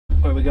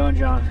Where are we going,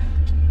 John?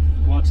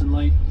 Watson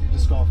Lake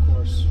Disc Golf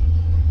Course.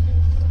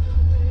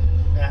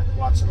 At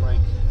Watson Lake.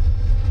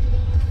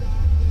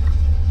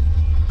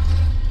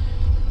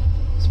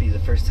 This will be the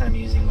first time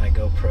using my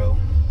GoPro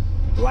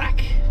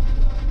Black.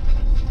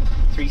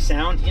 3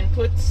 sound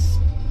inputs.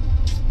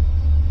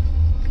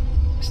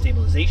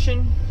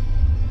 Stabilization.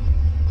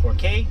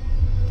 4K.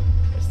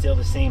 But still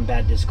the same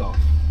bad disc golf.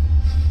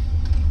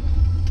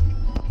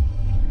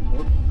 We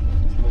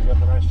got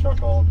the nice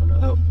truck all open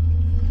up. Oh.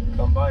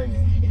 Come by.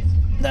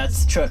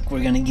 That's the truck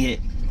we're gonna get.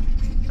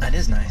 That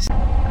is nice.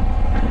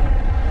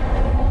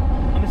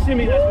 I'm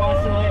assuming that's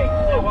Watson Lake.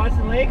 Is that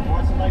Watson Lake?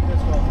 Watson Lake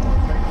Disc Golf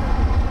Course,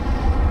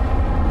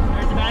 right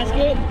There's the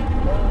basket. there.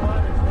 Hole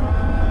one is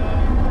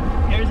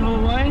right. Here's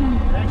hole one.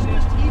 It actually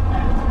has tee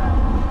pads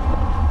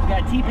now. We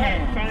got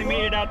T-pads. Finally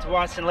made it out to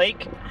Watson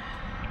Lake.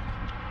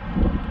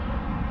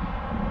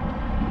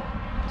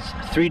 It's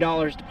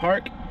 $3 to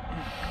park.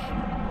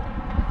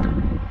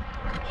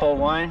 Hole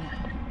one.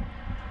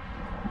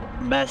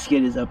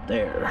 Basket is up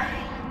there.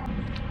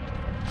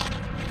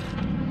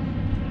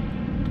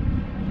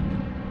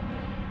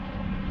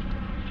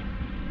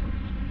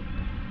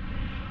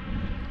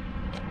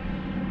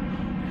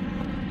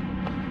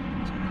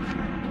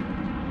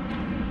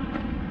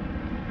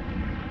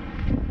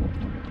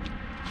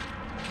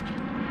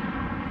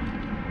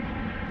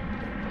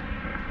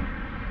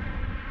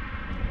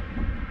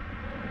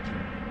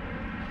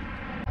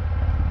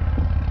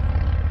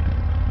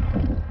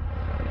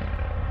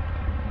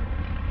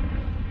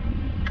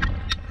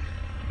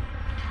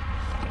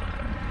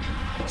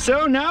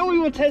 So now we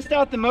will test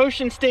out the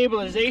motion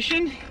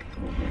stabilization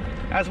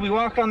as we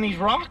walk on these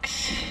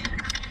rocks.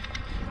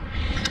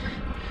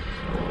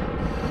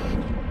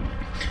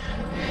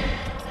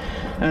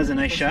 That was a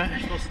nice shot. You're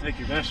supposed to take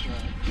your best shot.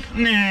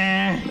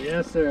 Nah.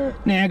 Yes, sir.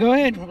 Nah, go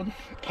ahead.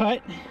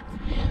 Putt.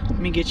 Let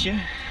me get you. No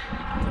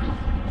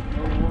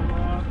warm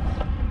up.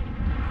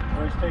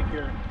 Always take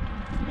your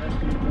best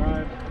speed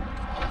drive.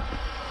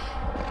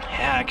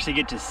 Yeah, I actually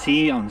get to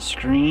see on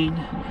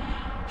screen.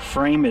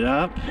 Frame it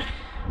up.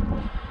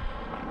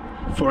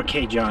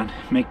 4K, John.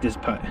 Make this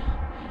putt.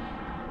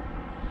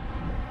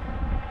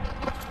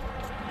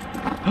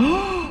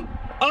 Oh!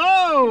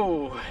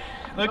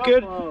 Look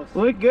good.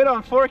 Look good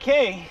on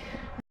 4K.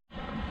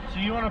 So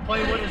you want to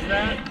play, what is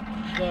that?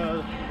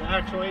 The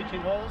actual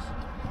 18 holes?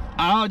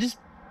 I'll just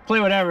play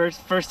whatever. It's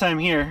the first time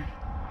here.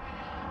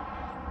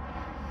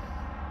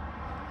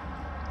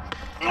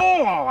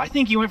 Oh, I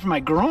think he went for my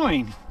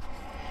groin.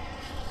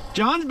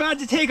 John's about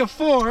to take a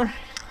 4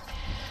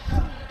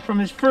 from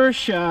his first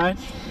shot.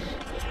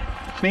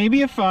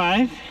 Maybe a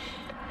 5.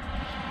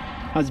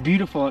 That's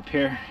beautiful up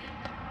here.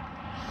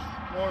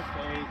 More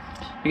faith.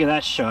 Look at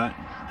that shot.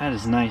 That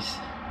is nice.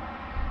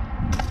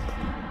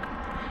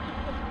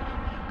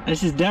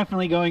 This is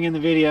definitely going in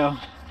the video.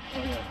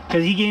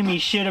 Because he gave me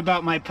shit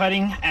about my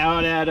putting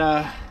out at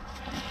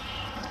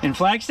in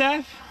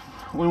Flagstaff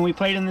when we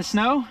played in the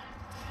snow.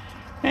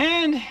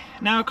 And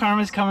now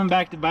karma's coming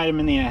back to bite him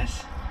in the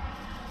ass.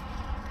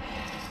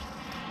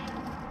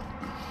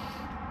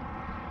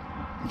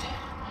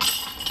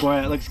 Boy,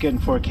 it looks good in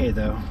 4K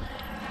though.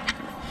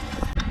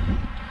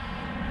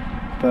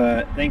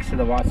 But thanks to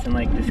the Watson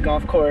Lake Disc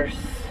Golf Course,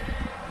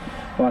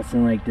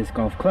 Watson Lake Disc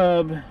Golf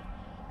Club,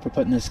 for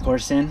putting this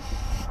course in.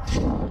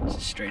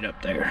 Just straight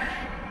up there.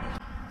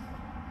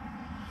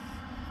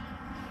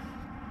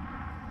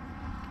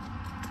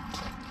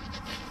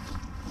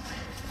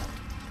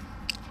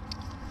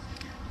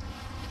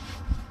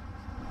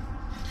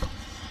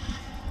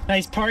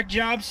 Nice park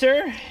job,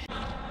 sir.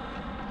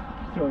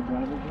 Throw a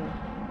driver, Joe.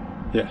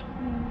 Yeah.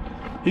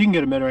 You can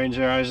get a mid-range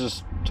there. I was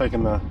just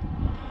taking the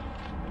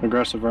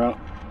aggressive route.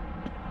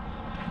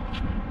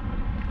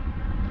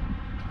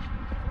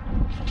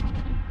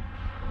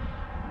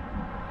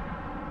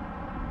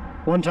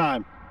 One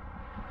time.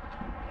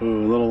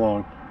 Ooh, a little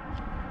long.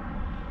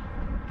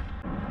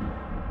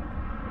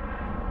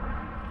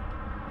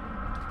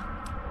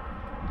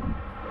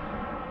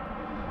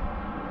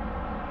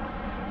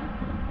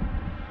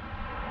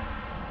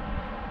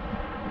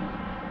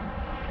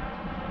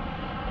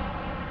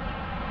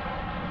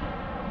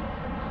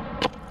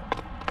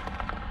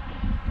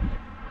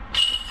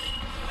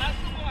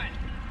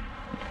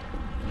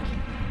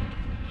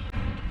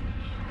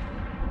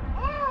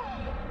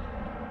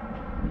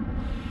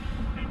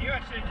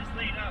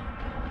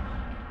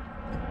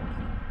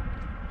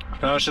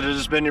 No, it should have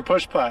just been your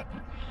push putt.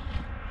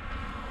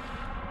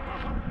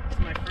 This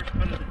is my first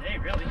putt of the day,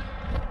 really.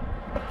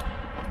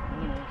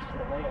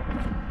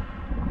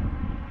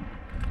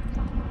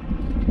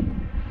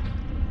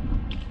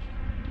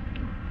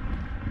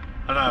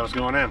 I thought I was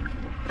going in.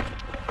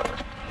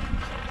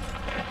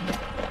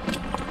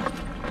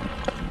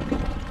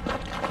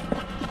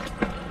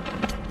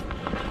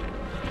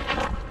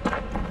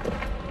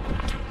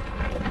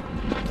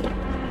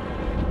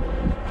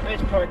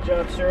 Nice park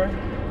job, sir.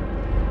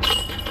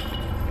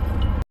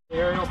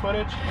 Aerial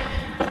footage?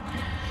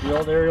 The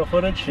old aerial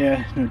footage?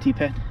 Yeah, no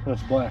T-pad.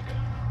 That's black.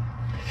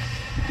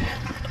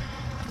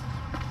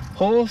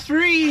 Hole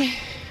 3.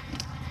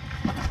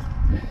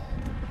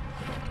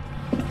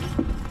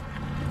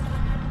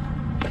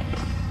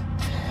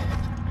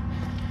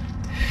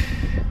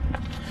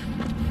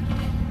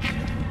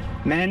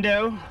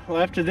 Mando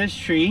left of this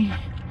tree,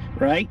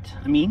 right?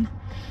 I mean.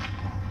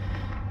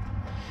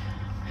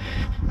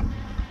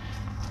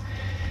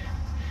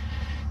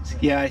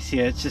 Yeah, I see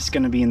it. It's just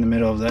gonna be in the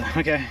middle of the.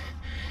 Okay.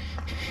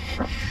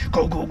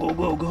 Go, go, go,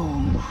 go, go.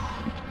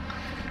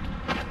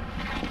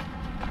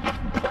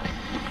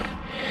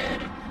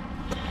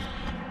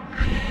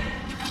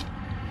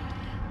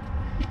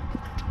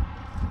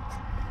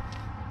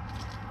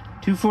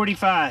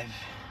 $245.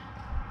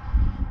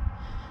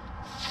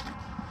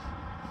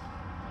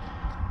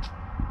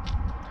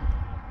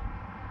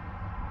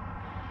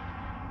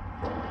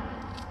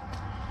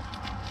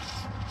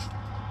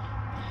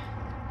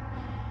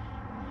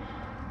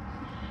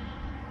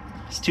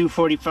 It's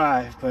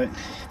 $245, but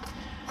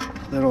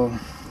little right.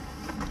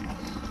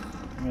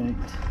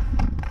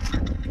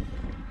 Can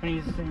I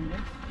use the same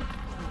disc?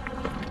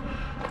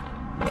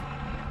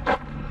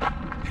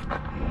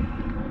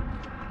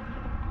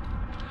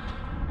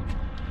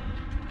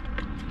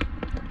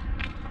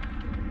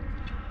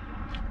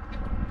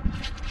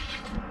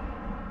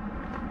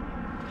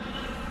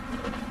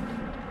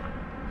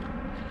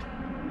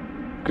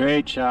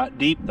 Great shot.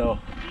 Deep though.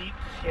 Deep,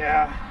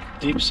 yeah.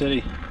 Deep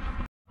city.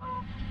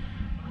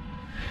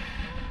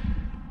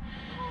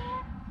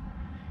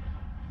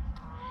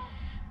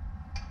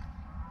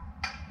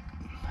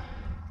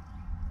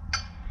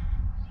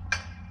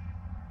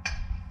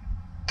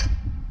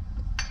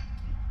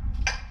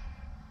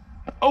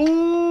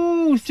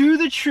 Oh, through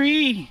the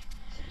tree.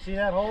 See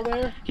that hole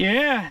there?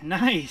 Yeah,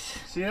 nice.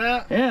 See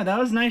that? Yeah, that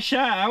was a nice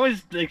shot. I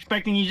was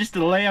expecting you just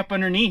to lay up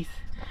underneath.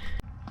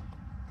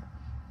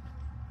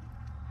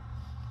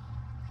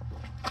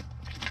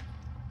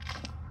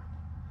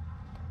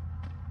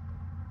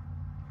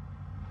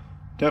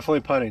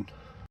 Definitely putting.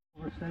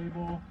 We're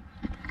stable.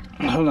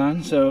 Hold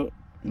on, so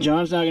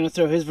John's not going to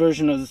throw his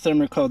version of the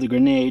thumber called the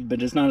grenade,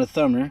 but it's not a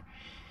thumber.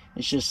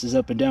 It's just his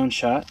up and down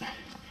shot.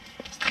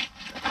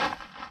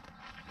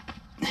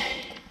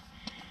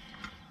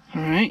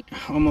 Alright,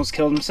 almost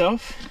killed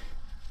himself.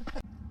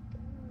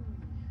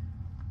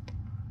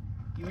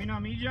 You in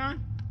on me,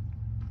 John?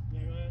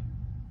 Yeah, go ahead.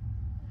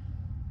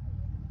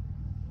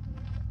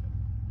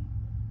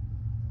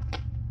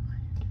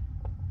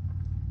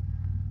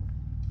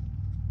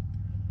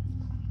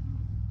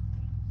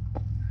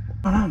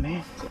 What's going on,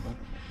 man?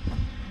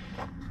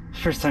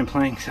 First time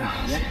playing, so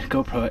Yeah.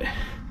 GoPro it.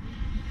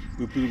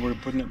 We're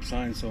putting up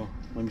signs, so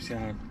let me see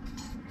how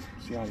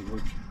it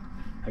works.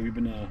 Have you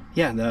been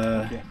Yeah,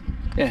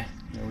 yeah.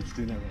 Yeah, we're just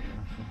doing that right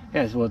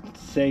now. Yeah, so we'll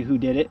say who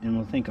did it and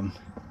we'll thank them.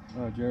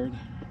 So. Jared.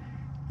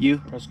 You?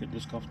 Prescott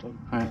Disc Golf Club.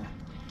 Alright.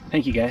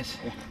 Thank you, guys.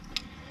 Yeah.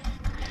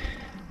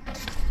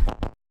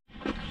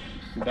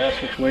 The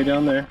basket's way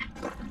down there.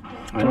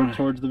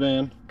 Towards the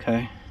van.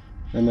 Okay.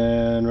 And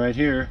then right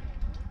here,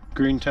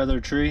 green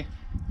tethered tree,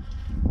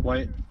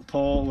 white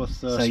pole with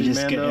So you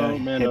just Mando.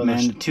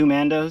 hit two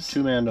Mandos?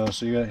 Two Mandos,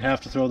 so you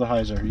have to throw the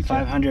hyzer. You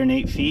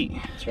 508 feet?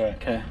 That's right.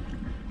 Okay.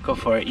 Go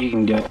for it. You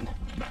can do it.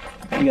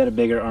 You got a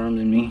bigger arm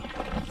than me.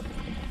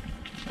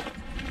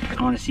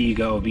 I want to see you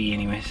go OB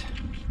anyways.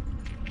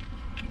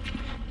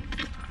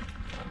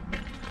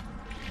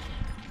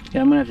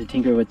 Yeah, I'm gonna have to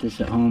tinker with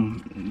this at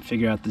home and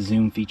figure out the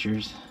zoom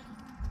features.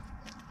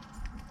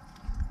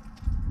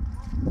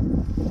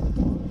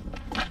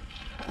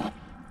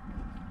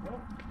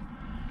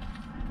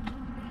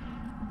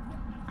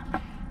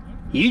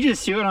 You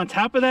just threw it on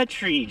top of that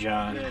tree,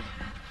 John.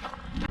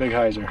 Big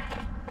hyzer.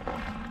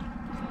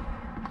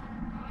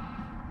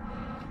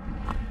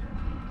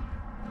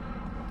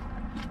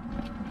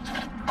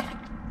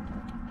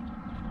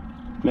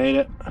 Made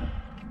it.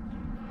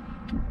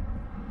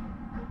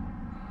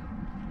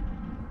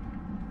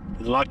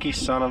 Lucky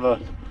son of a...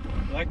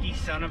 Lucky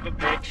son of a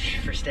bitch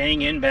for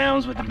staying in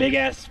bounds with a big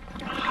ass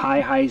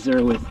high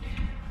hyzer with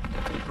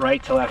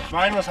right to left.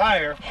 Mine was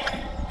higher.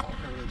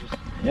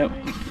 Yep.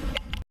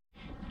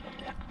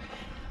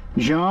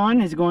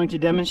 John is going to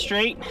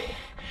demonstrate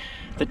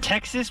the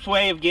Texas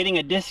way of getting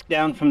a disc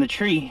down from the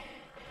tree.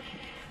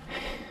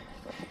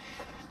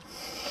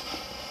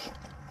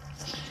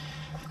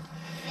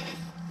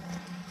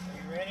 Are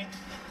you ready?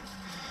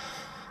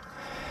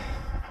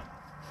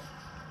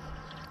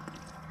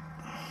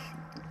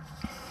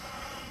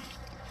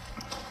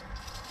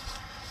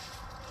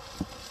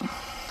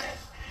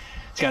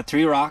 It's got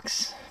 3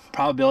 rocks.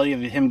 Probability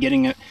of him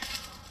getting it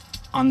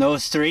on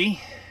those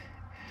 3,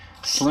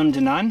 slim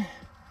to none.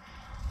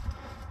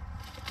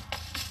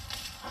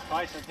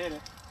 Twice I hit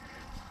it.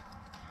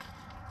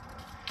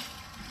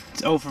 It's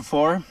 0 for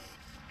 4.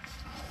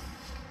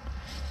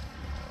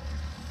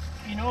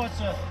 You know it's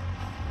a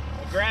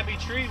grabby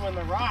tree when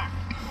the rock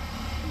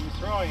you're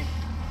throwing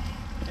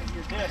at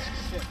your disc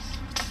sticks.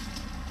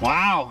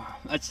 Wow,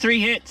 that's 3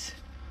 hits.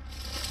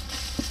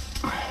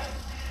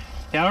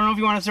 Yeah, I don't know if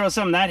you want to throw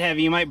something that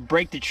heavy. You might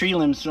break the tree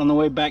limbs on the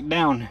way back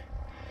down.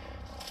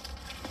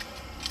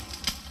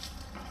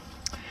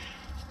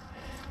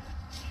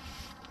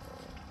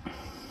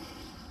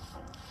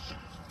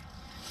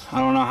 I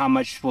don't know how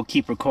much we'll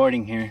keep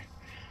recording here.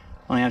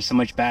 Only have so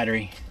much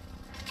battery.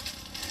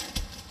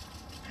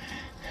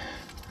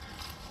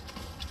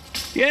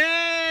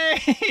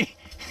 Yay!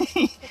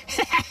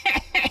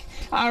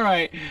 All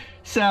right,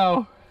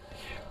 so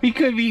we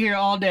could be here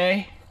all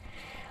day.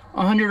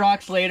 100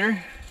 rocks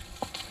later.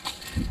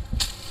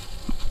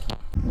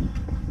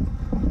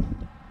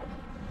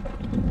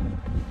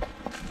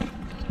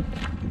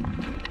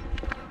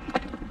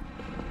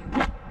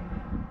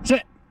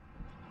 Sit.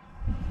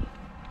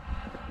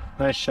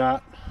 Nice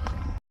shot.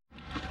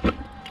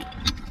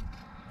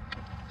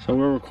 So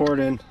we're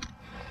recording,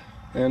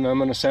 and I'm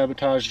gonna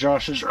sabotage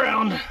Josh's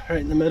round right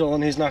in the middle,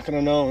 and he's not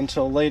gonna know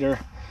until later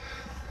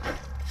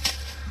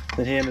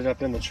that he ended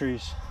up in the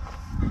trees.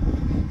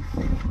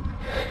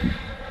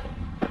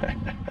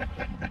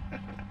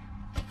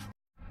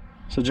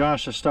 So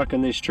Josh is stuck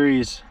in these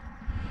trees.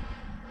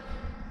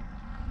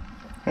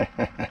 Get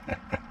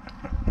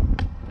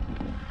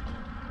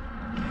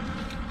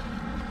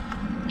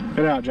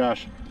out,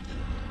 Josh.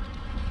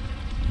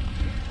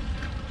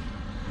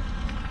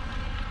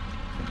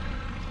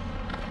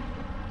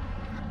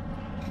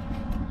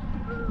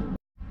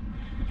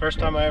 First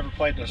time I ever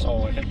played this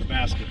hole, I hit the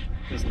basket.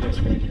 This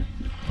disc right here.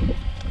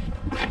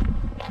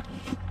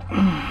 A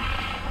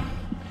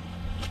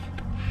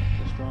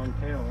strong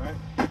tail, right?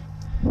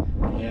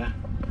 Yeah.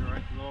 You're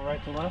right, a little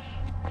right to left?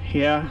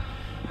 Yeah,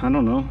 I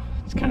don't know.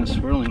 It's kind of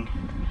swirling.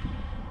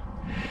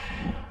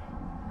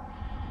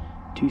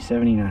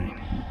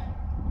 279.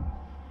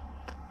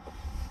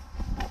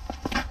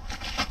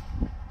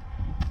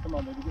 Come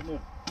on, baby, get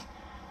moving.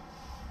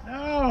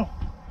 No!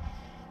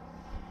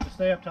 Just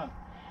stay up top.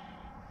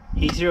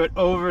 He threw it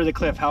over the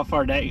cliff. How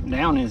far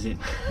down is it?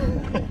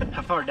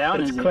 How far down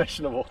is It's it?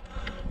 questionable.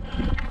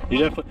 You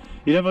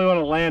definitely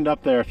want to land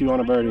up there if you want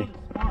a birdie.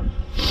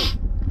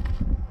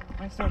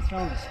 I start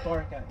smelling the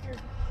spark out here.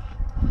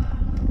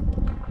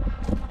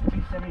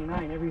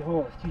 279, every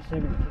hole is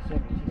 270,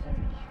 270,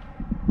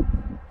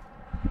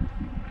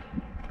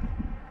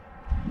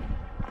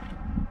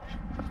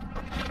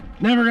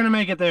 270. Never gonna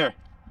make it there.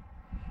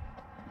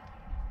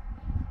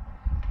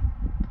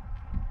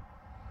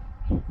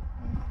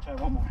 Try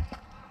one more.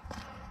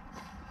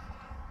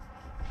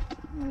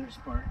 Another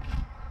spark.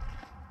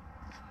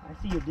 I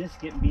see your disc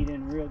getting beat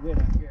in real good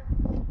out here.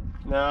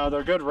 No,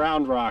 they're good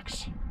round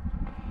rocks.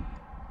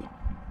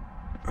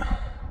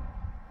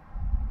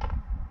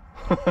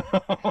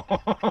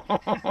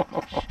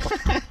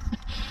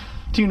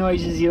 Two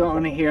noises you don't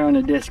want to hear on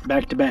a disc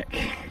back to back.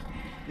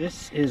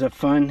 This is a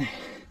fun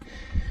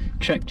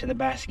trek to the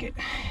basket.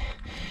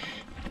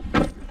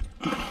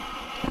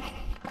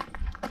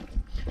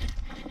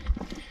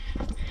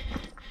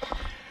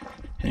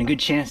 And a good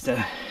chance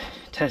to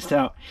test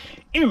out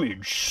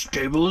image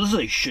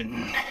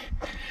stabilization.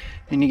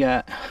 And you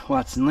got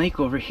Watson Lake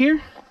over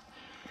here.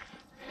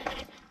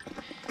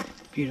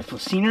 Beautiful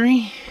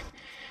scenery.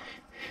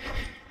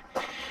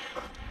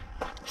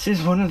 This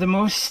is one of the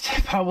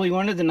probably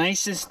one of the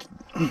nicest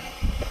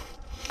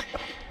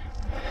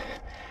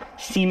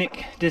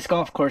scenic disc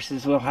golf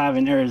courses we'll have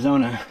in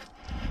Arizona.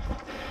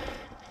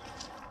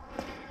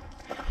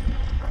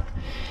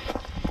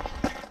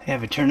 They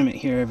have a tournament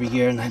here every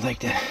year, and I'd like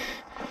to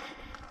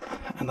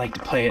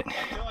play it. I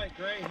feel like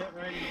Gray hit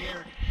right in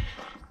here.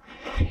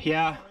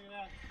 Yeah. Look at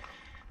that.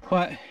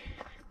 What?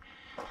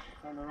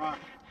 On the rock.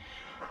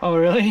 Oh,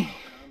 really?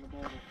 On the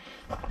boulder.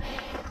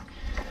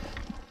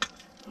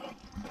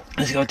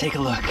 Let's go take a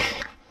look.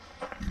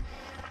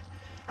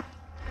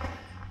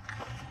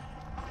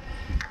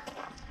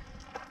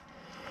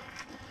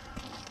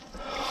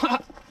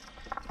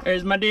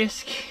 There's my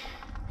disc.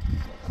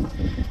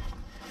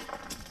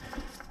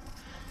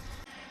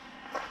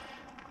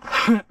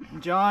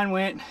 John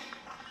went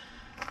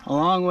a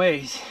long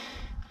ways.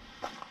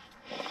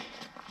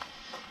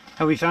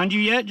 Have we found you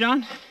yet,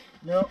 John?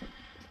 No.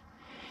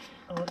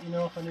 I'll let you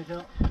know if I need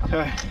help.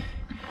 Okay.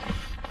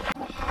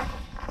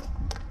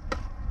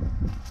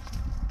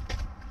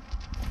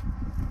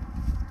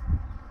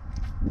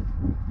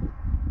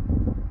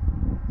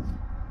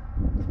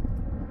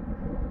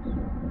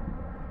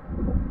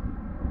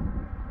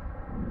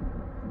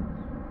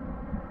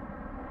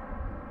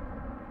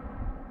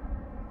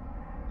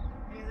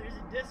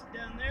 Disc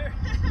down there.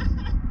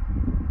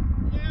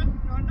 Yeah,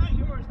 no, not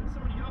yours, but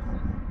somebody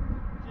else's.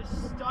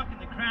 Just stuck in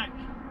the crack.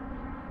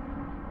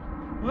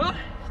 Well,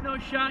 there's no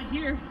shot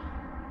here.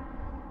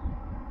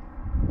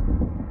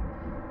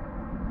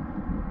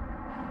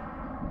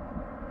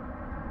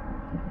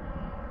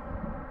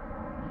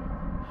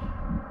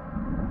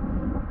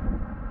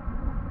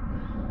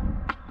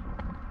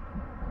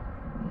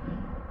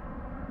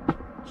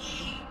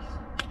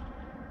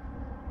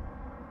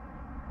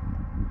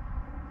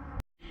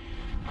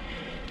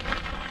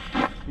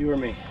 You or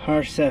me?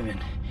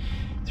 R7.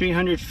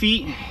 300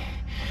 feet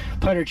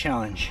putter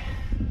challenge.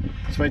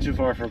 It's way too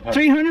far for a putter.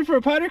 300 for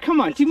a putter?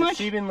 Come on, It's too much?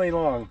 deceivingly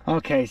long.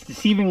 Okay, it's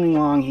deceivingly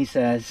long, he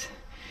says.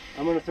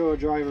 I'm going to throw a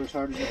driver as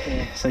hard as I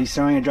can. So he's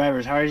throwing a driver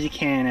as hard as he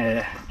can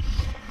at a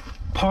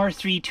par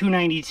 3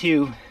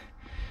 292.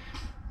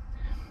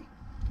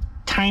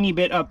 Tiny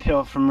bit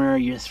uphill from where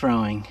you're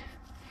throwing.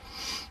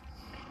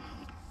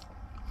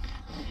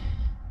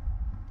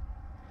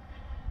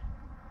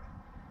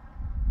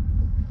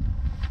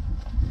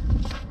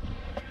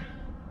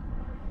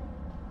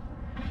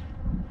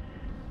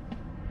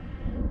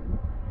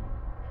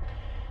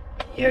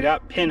 You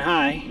got pin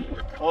high.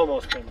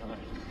 Almost pin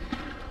high.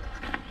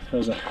 That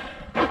was a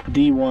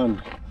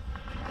D1.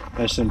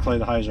 I just didn't play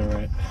the hyzer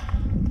right.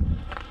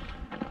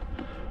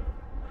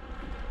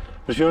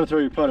 But if you want to throw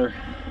your putter,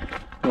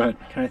 go ahead.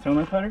 Can I throw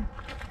my putter?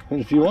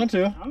 If you want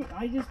to.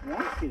 I just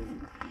want to.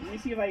 Let me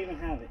see if I even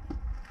have it.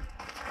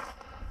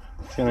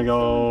 It's gonna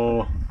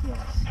go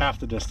Yes. half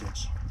the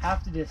distance.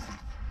 Half the distance.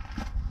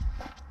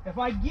 If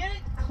I get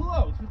it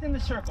close, within the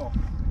circle.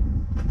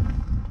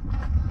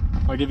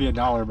 I'll give you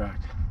 $1 back.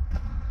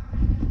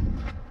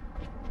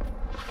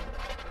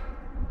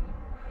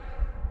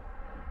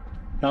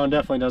 That one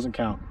definitely doesn't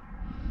count.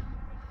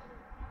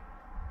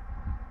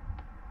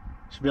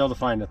 Should be able to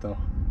find it though.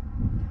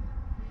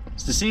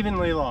 It's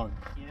deceivingly long.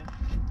 Yeah.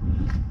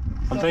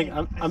 I still think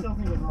with a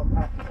little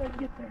practice I'd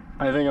get there.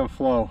 I think I'm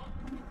flow.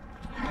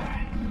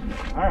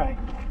 Alright.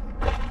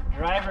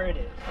 Driver it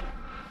is.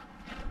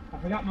 I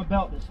forgot my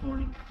belt this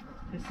morning.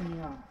 It's pissing me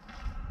off.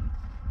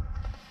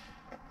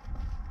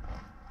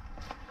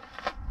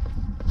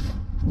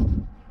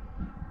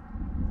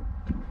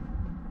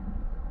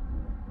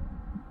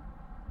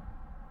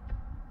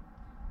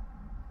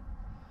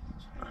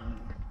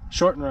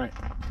 Short and right.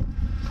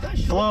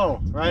 Flow,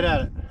 right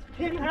at it.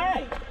 Pin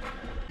high.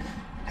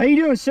 How you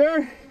doing, sir?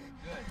 Good.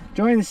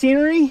 Enjoying the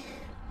scenery?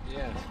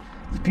 Yes.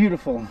 It's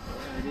beautiful. Yeah,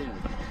 it is.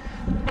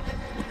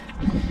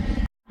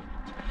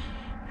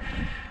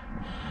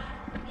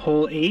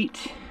 Hole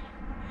 8.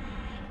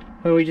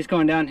 What, are we just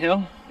going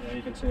downhill? Yeah,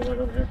 you can see it right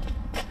over here.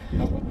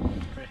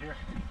 Right here.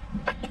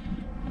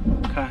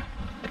 Okay.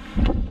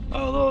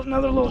 Oh,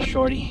 another little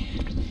shorty.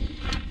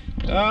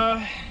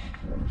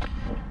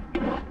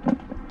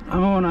 I'm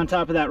going on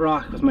top of that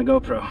rock with my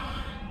GoPro.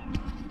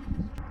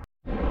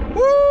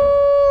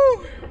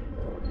 Woo!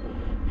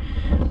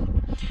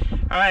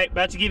 Alright,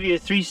 about to give you a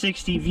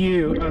 360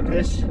 view of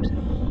this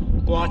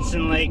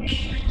Watson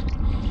Lake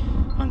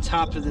on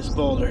top of this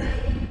boulder.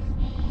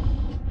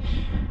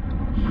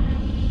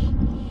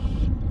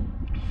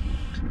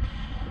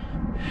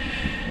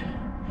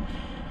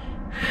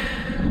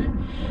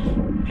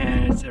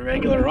 And it's a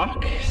regular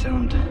rock, so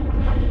I'm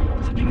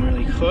zipping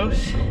really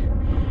close.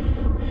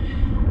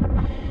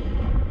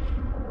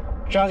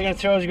 John's gonna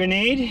throw his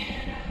grenade.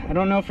 I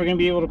don't know if we're gonna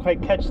be able to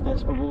quite catch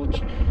this, but we'll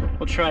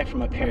try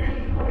from up here.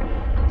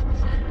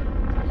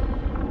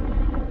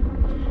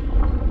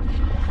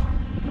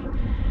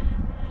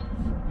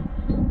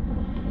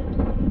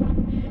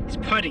 He's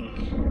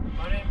putting.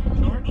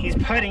 He's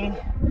putting.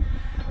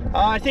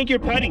 I think you're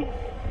putting.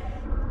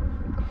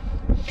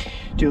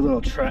 Do a little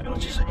try.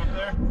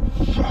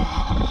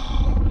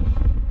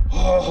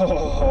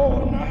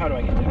 Oh, now how do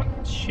I get down?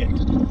 Shit.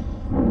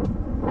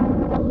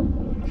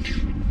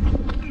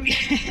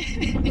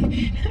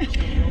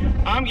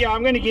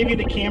 I'm gonna give you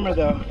the camera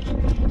though.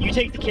 You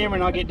take the camera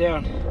and I'll get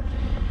down.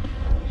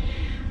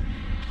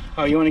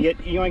 Oh, you wanna get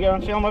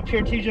on film up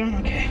here too, John?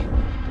 Okay.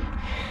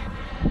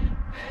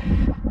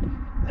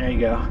 There you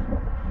go.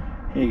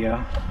 Here you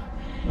go.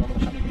 I'm gonna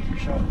try to get your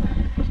shot.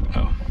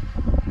 Oh.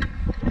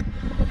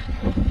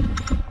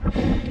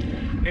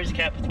 Here's the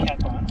cap with the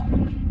cap on.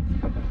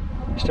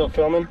 Still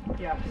filming?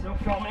 Yeah, still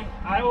filming.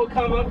 I will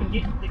come up and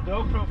get the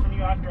GoPro from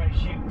you after I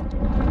shoot.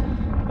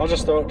 I'll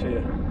just throw it to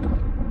you.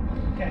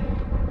 Okay.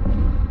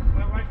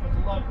 My wife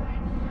would love that.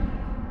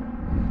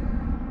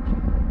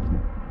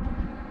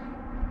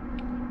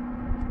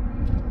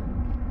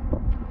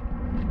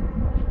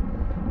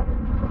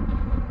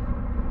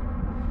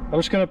 I'm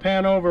just gonna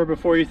pan over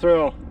before you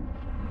throw.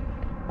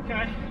 Okay.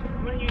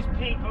 I'm gonna use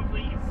pink.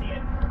 Hopefully you can see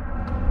it.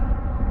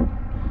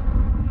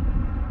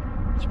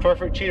 It's a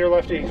perfect cheater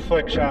lefty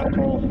flick shot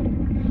hole.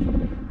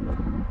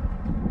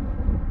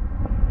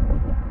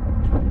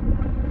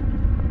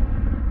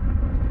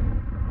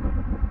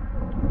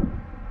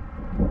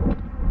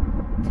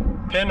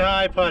 Pin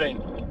high putting.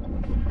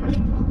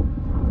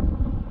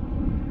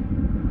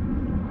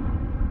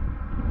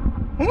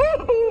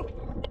 Woohoo!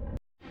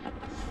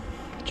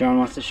 John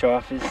wants to show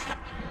off his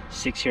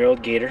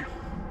 6-year-old gator.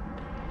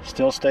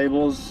 Still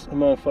stable as a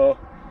mofo.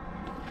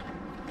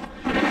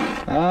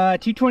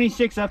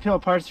 226 uphill,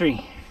 par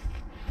 3.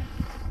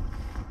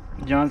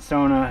 John's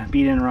throwing a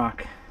beat-in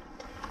rock.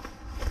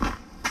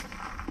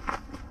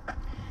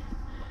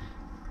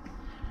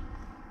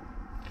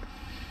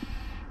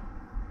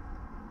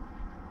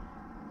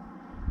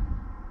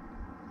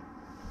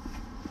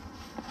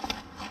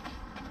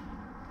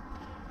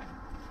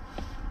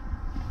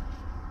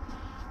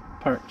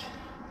 Parked.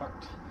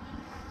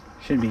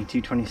 Should be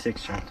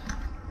 226, John.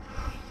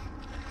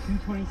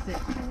 226,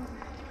 John.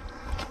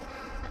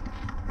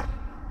 I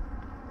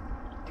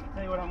can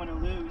tell you what I'm going to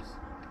lose.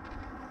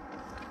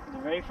 The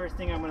very first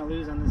thing I'm going to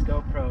lose on this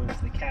GoPro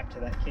is the cap to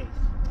that case.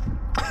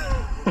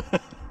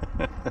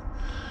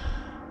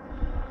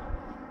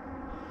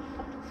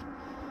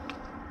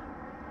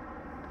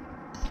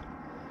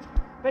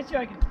 Bet you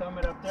I can thumb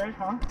it up there,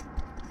 huh?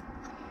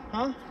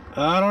 Huh?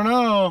 I don't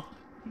know.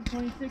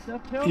 226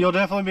 uphill? You'll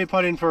definitely be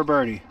putting for a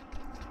birdie.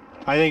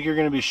 I think you're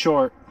going to be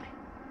short.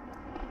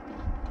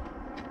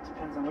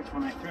 Depends on which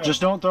one I throw. Just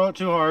don't throw it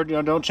too hard.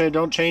 You know,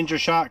 don't change your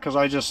shot because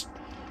I just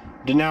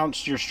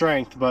denounced your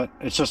strength, but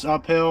it's just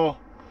uphill,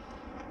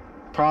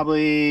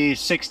 probably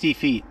 60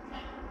 feet.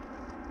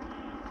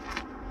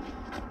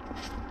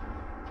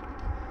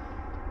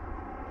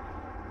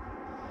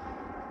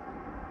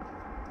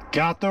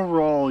 Got the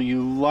roll,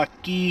 you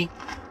lucky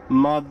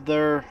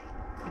mother.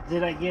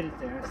 Did I get it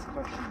there? That's the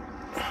question.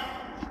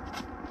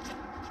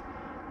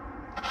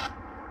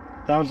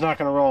 That one's not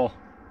gonna roll.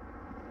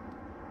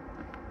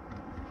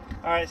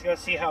 Alright, let's go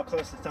see how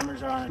close the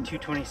thumbers are on a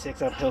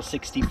 226 uphill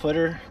 60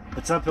 footer.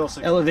 It's uphill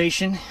 60.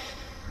 Elevation.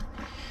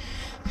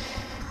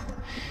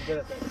 Get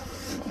it there.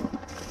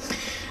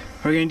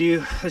 We're gonna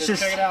do, let's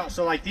just check it out.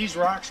 So like these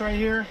rocks right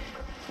here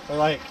are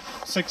like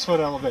 6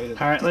 foot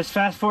elevated. Alright, let's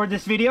fast forward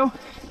this video.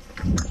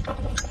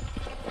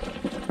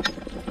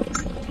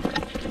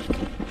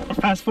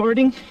 Fast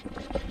forwarding.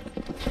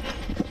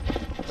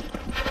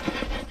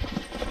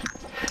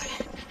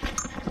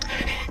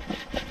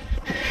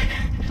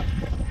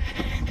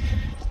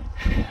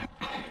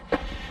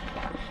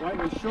 Right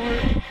was short.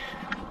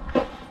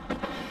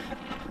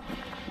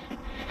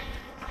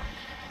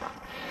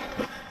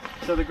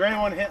 So the gray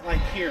one hit like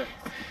here.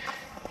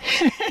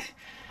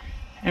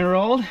 And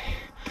rolled.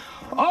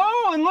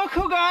 Oh, and look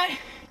who got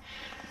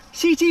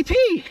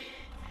CTP.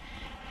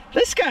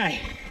 This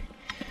guy.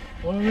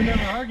 Well, we were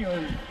never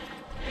arguing.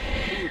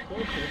 We were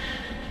closer.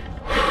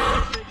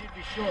 I said you'd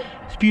be short.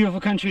 It's beautiful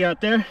country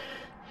out there.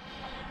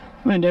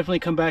 I'm gonna definitely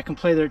come back and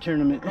play their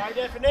tournament. By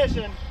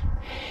definition,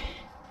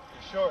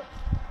 you're short.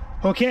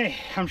 Okay,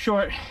 I'm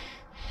short.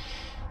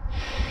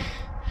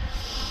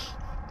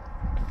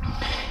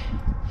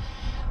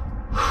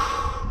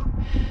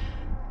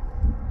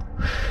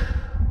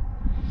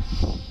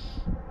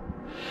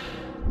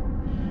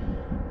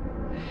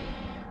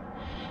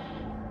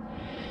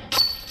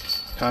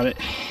 Got it.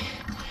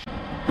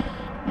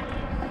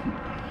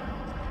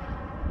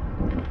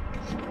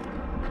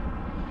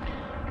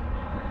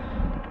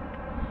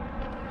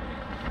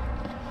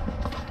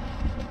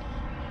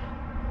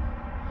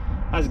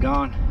 That's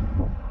gone.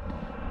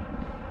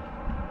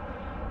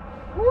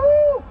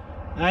 Woo!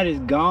 That is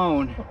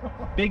gone.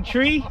 Big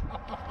tree?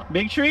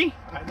 Big tree?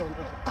 I don't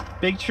know.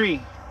 Big tree.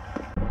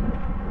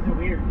 It's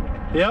weird.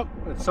 Yep,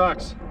 it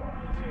sucks.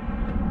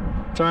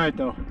 It's alright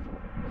though. I'm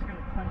just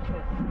gonna punch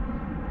it.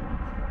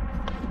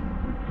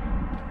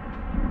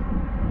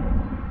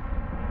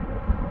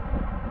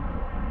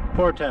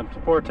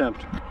 Poor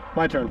attempt.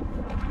 My turn.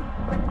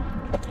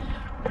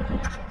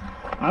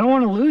 I don't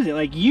want to lose it.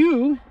 Like,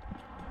 you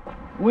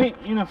went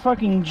in a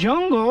fucking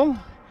jungle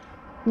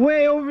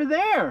way over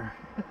there.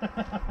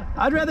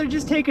 I'd rather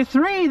just take a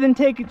 3 than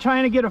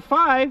trying to get a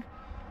 5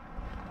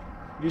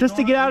 just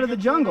to get out of the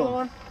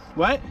jungle.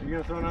 What? You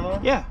gonna throw another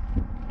one? Yeah.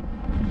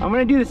 I'm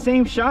gonna do the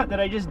same shot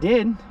that I just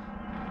did.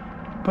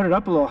 Put it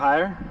up a little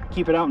higher.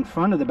 Keep it out in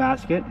front of the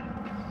basket.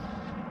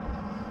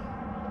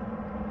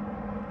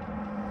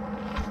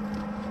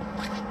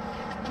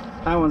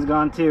 That one's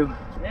gone too.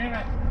 Damn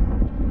it.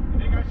 You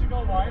think I should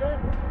go wider?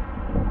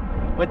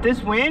 With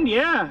this wind,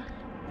 yeah.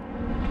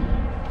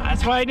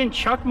 That's why I didn't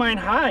chuck mine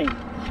high.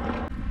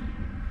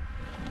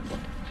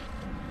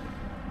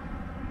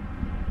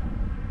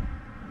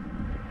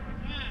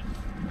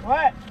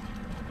 What?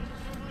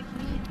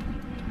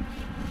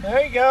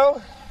 There you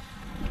go.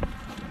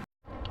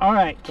 All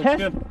right, test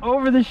good.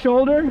 over the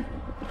shoulder.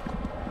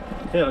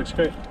 Yeah, looks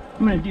great.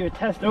 I'm gonna do a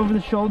test over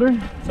the shoulder.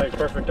 It's like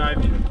perfect eye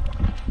view.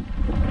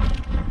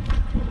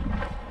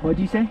 What'd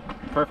you say?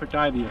 Perfect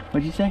eye view.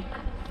 What'd you say?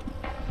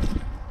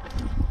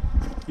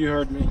 You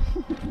heard me.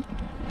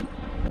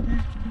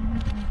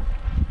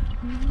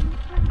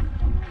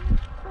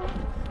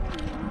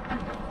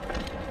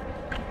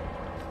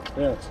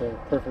 Yeah, it's a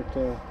perfect.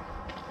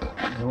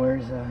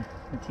 Where's the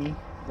tee?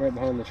 Right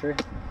behind the tree.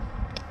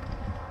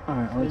 All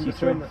right, I'll let you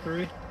between throw. the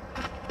 3.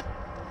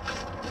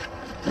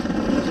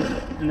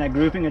 In that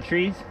grouping of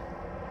trees.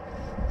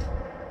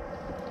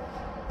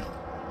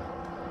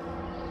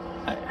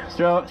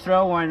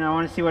 Throw one. I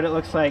want to see what it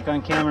looks like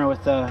on camera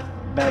with the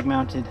bag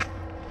mounted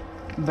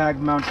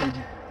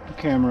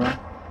camera.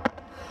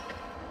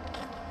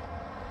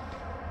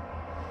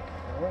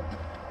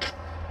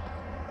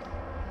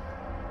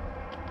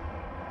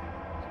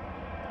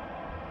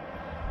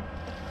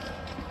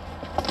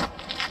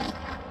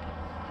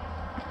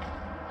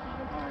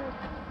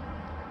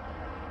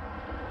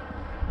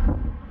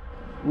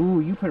 Ooh,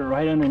 you put it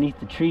right underneath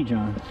the tree,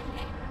 John.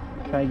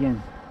 Try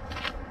again.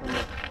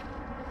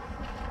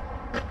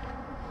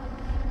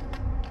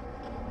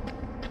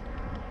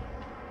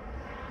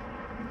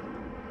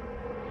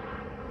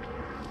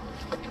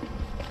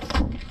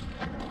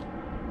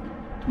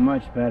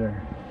 Much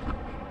better.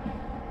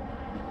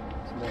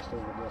 It's nice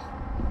over this.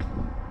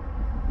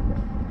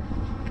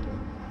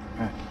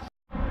 Alright.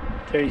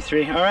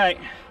 33. Alright.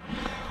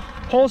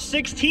 Hole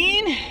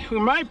 16. We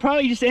might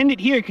probably just end it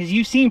here because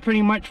you've seen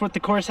pretty much what the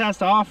course has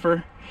to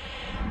offer.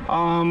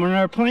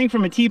 We're playing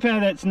from a tee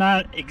pad that's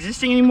not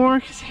existing anymore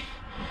because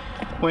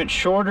it went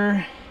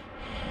shorter.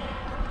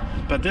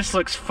 But this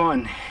looks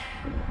fun.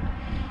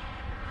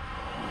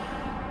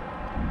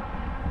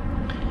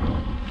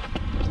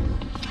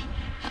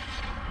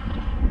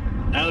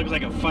 looks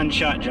like a fun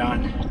shot,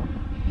 John.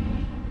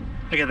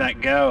 Look at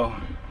that go.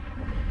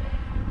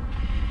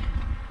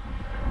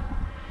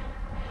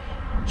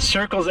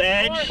 Circle's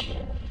edge. Short.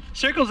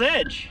 Circle's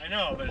edge. I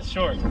know, but it's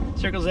short.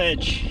 Circle's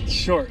edge. It's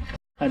short.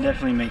 That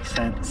definitely makes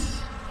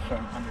sense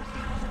from under feet.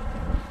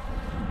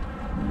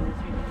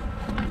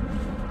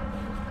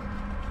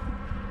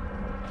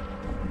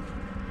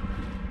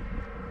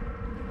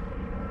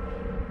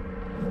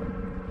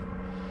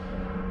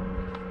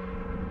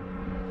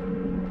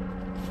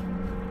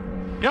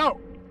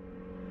 Go!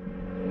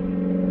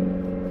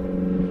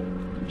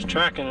 It's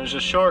tracking, it's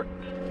just short.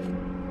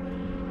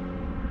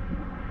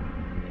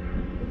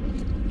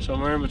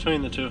 Somewhere in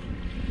between the two.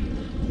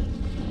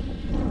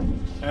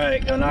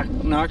 Alright, go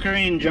knock her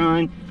in,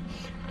 John.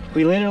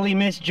 We literally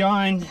missed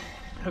John.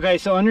 Okay,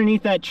 so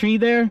underneath that tree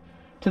there,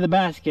 to the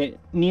basket,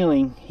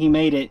 kneeling, he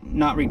made it,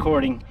 not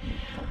recording.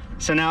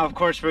 So now, of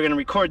course, we're gonna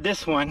record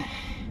this one.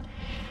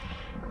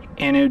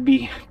 And it would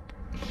be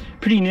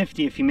pretty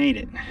nifty if he made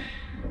it.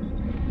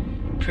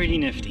 Pretty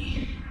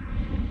nifty.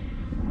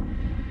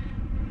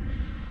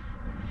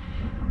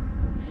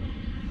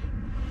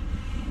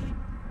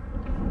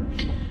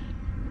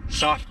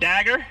 Soft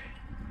dagger.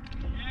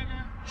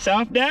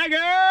 Soft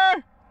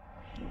dagger.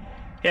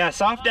 Yeah,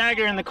 soft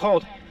dagger in the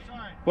cold.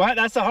 What?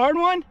 That's the hard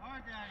one?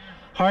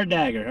 Hard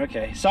dagger.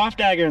 Okay. Soft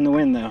dagger in the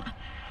wind though.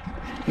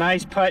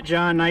 Nice putt,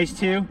 John. Nice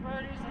too.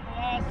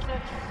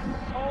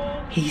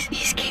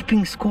 He's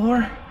keeping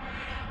score.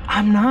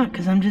 I'm not,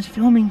 because I'm just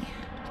filming.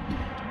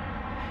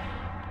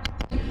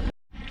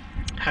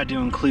 Had to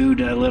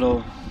include a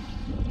little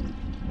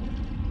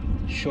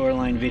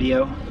shoreline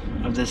video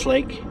of this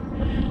lake.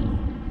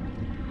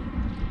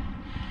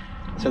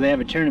 So they have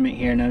a tournament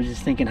here, and I was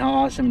just thinking how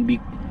awesome it'd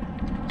be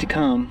to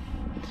come,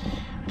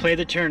 play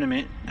the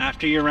tournament,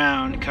 after your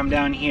round, come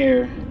down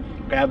here,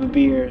 grab a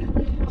beer,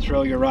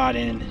 throw your rod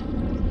in,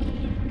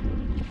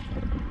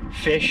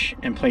 fish,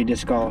 and play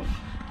disc golf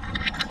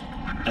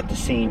at the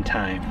same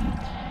time.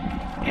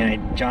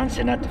 And John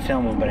said not to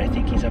film him, but I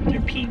think he's up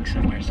there peeing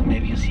somewhere, so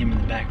maybe you'll see him in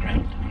the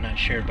background. I'm not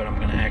sure, but I'm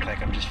gonna act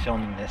like I'm just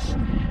filming this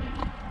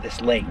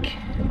lake,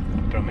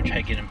 but I'm gonna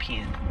try to get him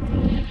peeing.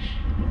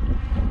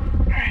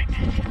 All right.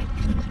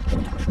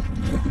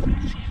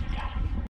 Let's see.